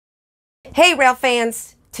Hey rail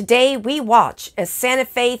fans! Today we watch as Santa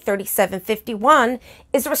Fe 3751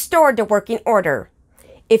 is restored to working order.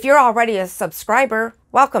 If you're already a subscriber,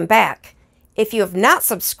 welcome back. If you have not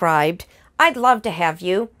subscribed, I'd love to have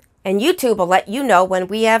you, and YouTube will let you know when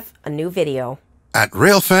we have a new video. At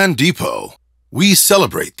Railfan Depot, we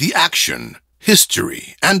celebrate the action,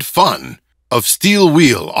 history, and fun of steel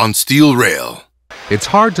wheel on steel rail. It's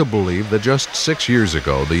hard to believe that just 6 years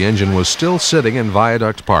ago the engine was still sitting in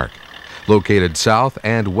Viaduct Park. Located south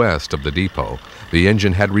and west of the depot, the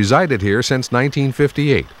engine had resided here since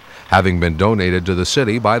 1958, having been donated to the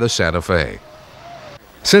city by the Santa Fe.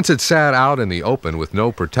 Since it sat out in the open with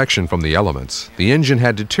no protection from the elements, the engine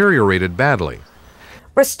had deteriorated badly.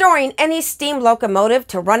 Restoring any steam locomotive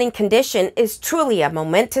to running condition is truly a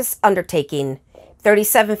momentous undertaking.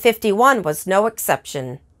 3751 was no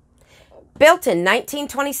exception. Built in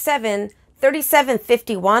 1927,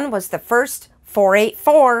 3751 was the first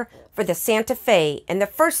 484 for the Santa Fe and the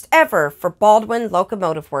first ever for Baldwin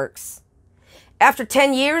Locomotive Works. After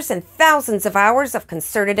 10 years and thousands of hours of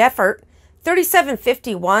concerted effort,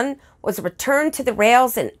 3751 was returned to the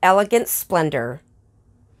rails in elegant splendor.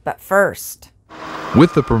 But first,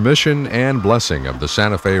 with the permission and blessing of the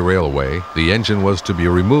Santa Fe Railway, the engine was to be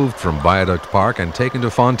removed from Viaduct Park and taken to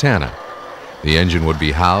Fontana. The engine would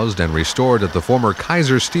be housed and restored at the former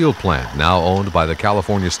Kaiser Steel plant, now owned by the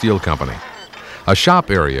California Steel Company. A shop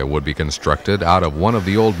area would be constructed out of one of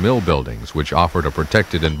the old mill buildings, which offered a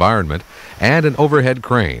protected environment and an overhead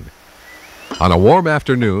crane. On a warm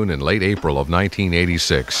afternoon in late April of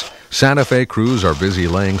 1986, Santa Fe crews are busy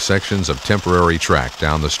laying sections of temporary track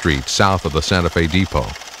down the street south of the Santa Fe Depot.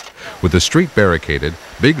 With the street barricaded,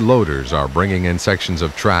 big loaders are bringing in sections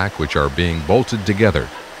of track which are being bolted together.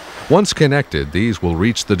 Once connected, these will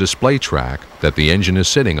reach the display track that the engine is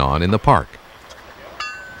sitting on in the park.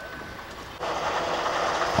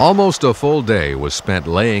 Almost a full day was spent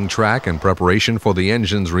laying track in preparation for the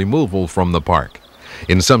engine's removal from the park.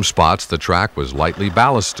 In some spots, the track was lightly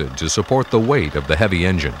ballasted to support the weight of the heavy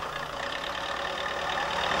engine.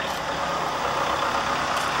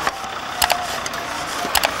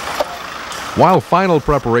 While final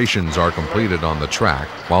preparations are completed on the track,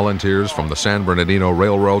 volunteers from the San Bernardino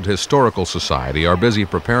Railroad Historical Society are busy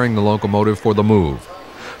preparing the locomotive for the move.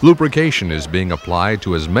 Lubrication is being applied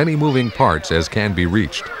to as many moving parts as can be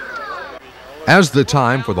reached. As the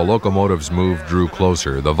time for the locomotive's move drew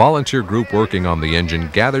closer, the volunteer group working on the engine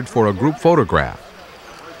gathered for a group photograph.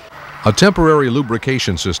 A temporary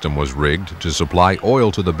lubrication system was rigged to supply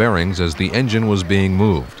oil to the bearings as the engine was being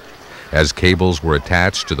moved. As cables were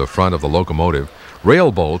attached to the front of the locomotive,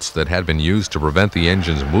 rail bolts that had been used to prevent the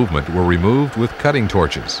engine's movement were removed with cutting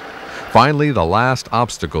torches. Finally, the last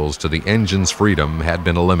obstacles to the engine's freedom had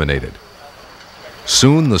been eliminated.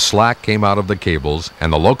 Soon the slack came out of the cables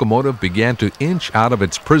and the locomotive began to inch out of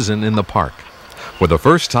its prison in the park. For the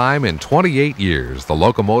first time in 28 years, the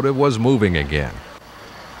locomotive was moving again.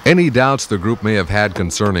 Any doubts the group may have had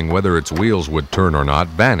concerning whether its wheels would turn or not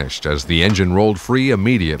vanished as the engine rolled free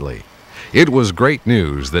immediately. It was great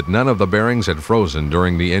news that none of the bearings had frozen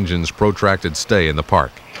during the engine's protracted stay in the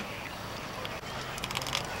park.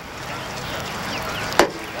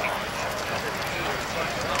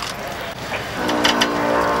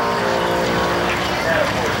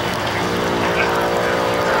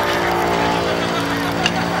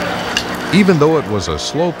 Even though it was a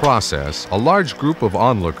slow process, a large group of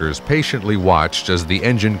onlookers patiently watched as the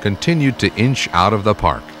engine continued to inch out of the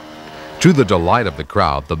park. To the delight of the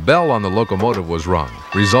crowd, the bell on the locomotive was rung,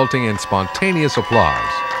 resulting in spontaneous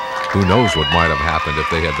applause. Who knows what might have happened if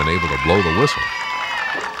they had been able to blow the whistle?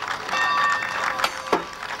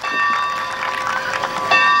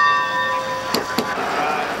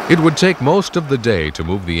 It would take most of the day to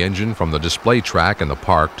move the engine from the display track in the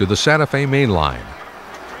park to the Santa Fe mainline.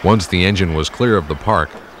 Once the engine was clear of the park,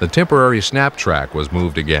 the temporary snap track was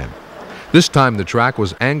moved again. This time the track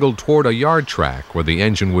was angled toward a yard track where the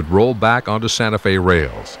engine would roll back onto Santa Fe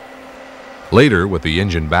rails. Later, with the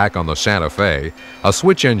engine back on the Santa Fe, a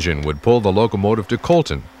switch engine would pull the locomotive to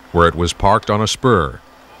Colton, where it was parked on a spur.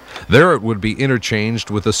 There it would be interchanged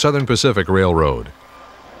with the Southern Pacific Railroad.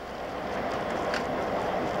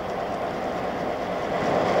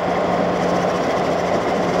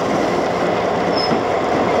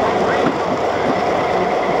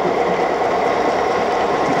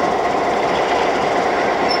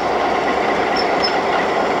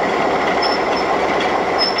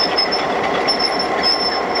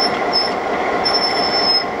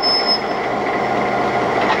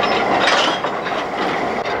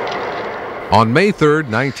 On May 3,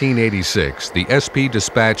 1986, the SP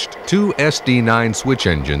dispatched two SD9 switch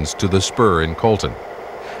engines to the spur in Colton.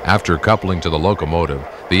 After coupling to the locomotive,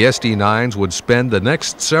 the SD9s would spend the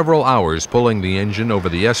next several hours pulling the engine over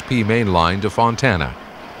the SP main line to Fontana.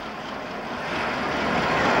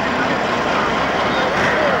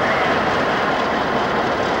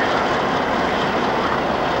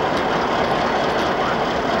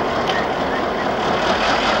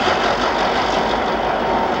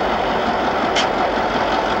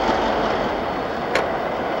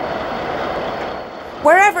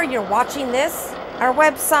 Wherever you're watching this, our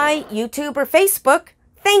website, YouTube, or Facebook,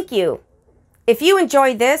 thank you. If you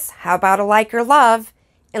enjoyed this, how about a like or love,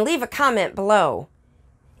 and leave a comment below.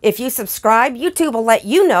 If you subscribe, YouTube will let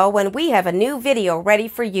you know when we have a new video ready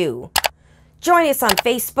for you. Join us on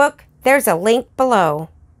Facebook. There's a link below.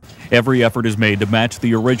 Every effort is made to match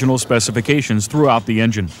the original specifications throughout the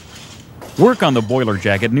engine. Work on the boiler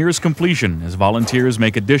jacket nears completion as volunteers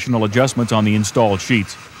make additional adjustments on the installed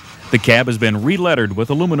sheets. The cab has been re-lettered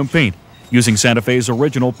with aluminum paint using Santa Fe's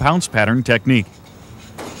original pounce pattern technique.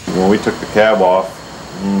 When we took the cab off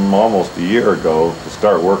almost a year ago to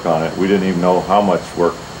start work on it, we didn't even know how much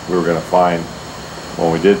work we were going to find.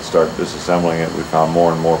 When we did start disassembling it, we found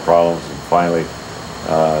more and more problems, and finally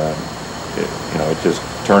it just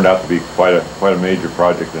turned out to be quite a major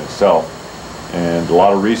project in itself, and a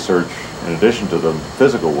lot of research in addition to the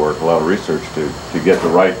physical work, a lot of research to get the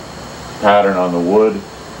right pattern on the wood,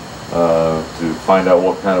 to find out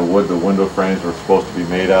what kind of wood the window frames were supposed to be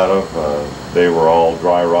made out of. They were all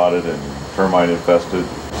dry rotted and termite infested.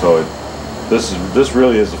 So this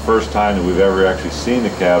really is the first time that we've ever actually seen the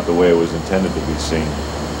cab the way it was intended to be seen.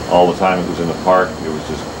 All the time it was in the park, it was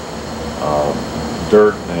just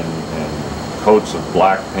dirt and coats of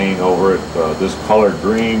black paint over it. This colored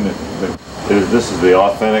green, this is the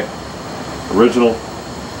authentic, original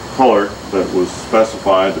color that was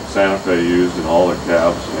specified that Santa Fe used in all their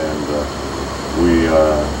cabs, and we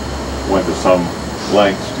went to some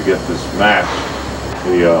lengths to get this match.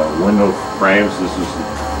 The window frames,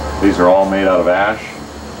 these are all made out of ash,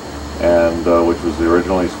 and which was the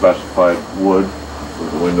originally specified wood for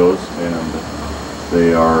the windows, and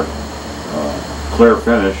they are clear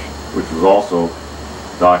finish, which was also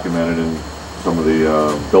documented in some of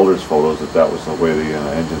the builders' photos that was the way the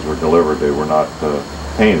engines were delivered. They were not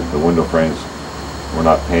painted. The window frames were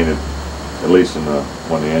not painted, at least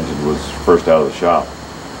when the engine was first out of the shop.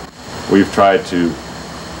 We've tried to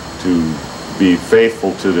be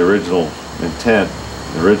faithful to the original intent,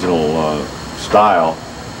 the original style,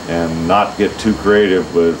 and not get too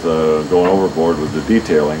creative with going overboard with the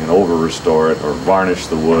detailing and over-restore it or varnish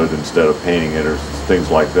the wood instead of painting it or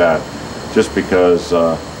things like that, just because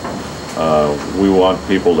we want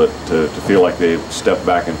people to feel like they've stepped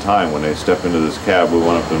back in time. When they step into this cab, we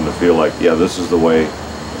want them to feel like, yeah, this is the way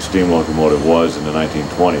a steam locomotive was in the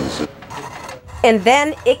 1920s. And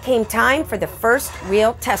then it came time for the first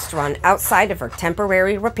real test run outside of her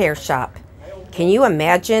temporary repair shop. Can you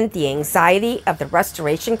imagine the anxiety of the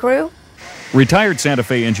restoration crew? Retired Santa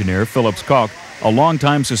Fe engineer Phillips Koch, a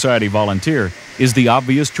longtime society volunteer, is the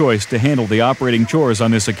obvious choice to handle the operating chores on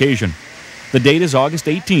this occasion. The date is August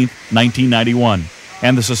 18, 1991,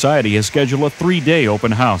 and the Society has scheduled a 3-day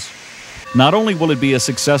open house. Not only will it be a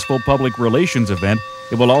successful public relations event,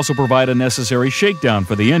 it will also provide a necessary shakedown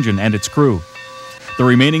for the engine and its crew. The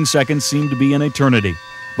remaining seconds seem to be an eternity,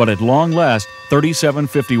 but at long last,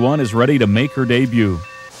 3751 is ready to make her debut.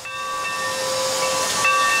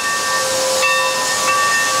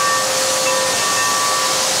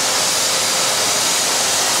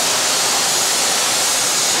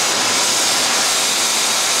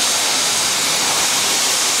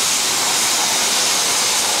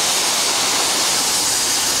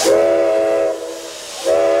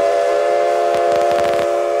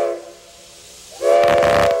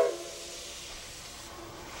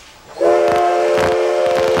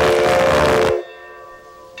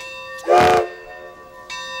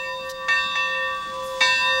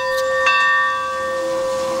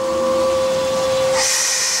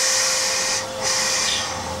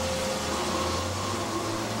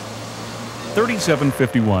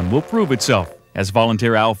 .3751 will prove itself, as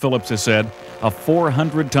volunteer Al Phillips has said, a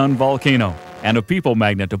 400-ton volcano and a people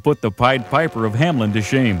magnet to put the Pied Piper of Hamlin to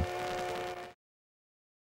shame.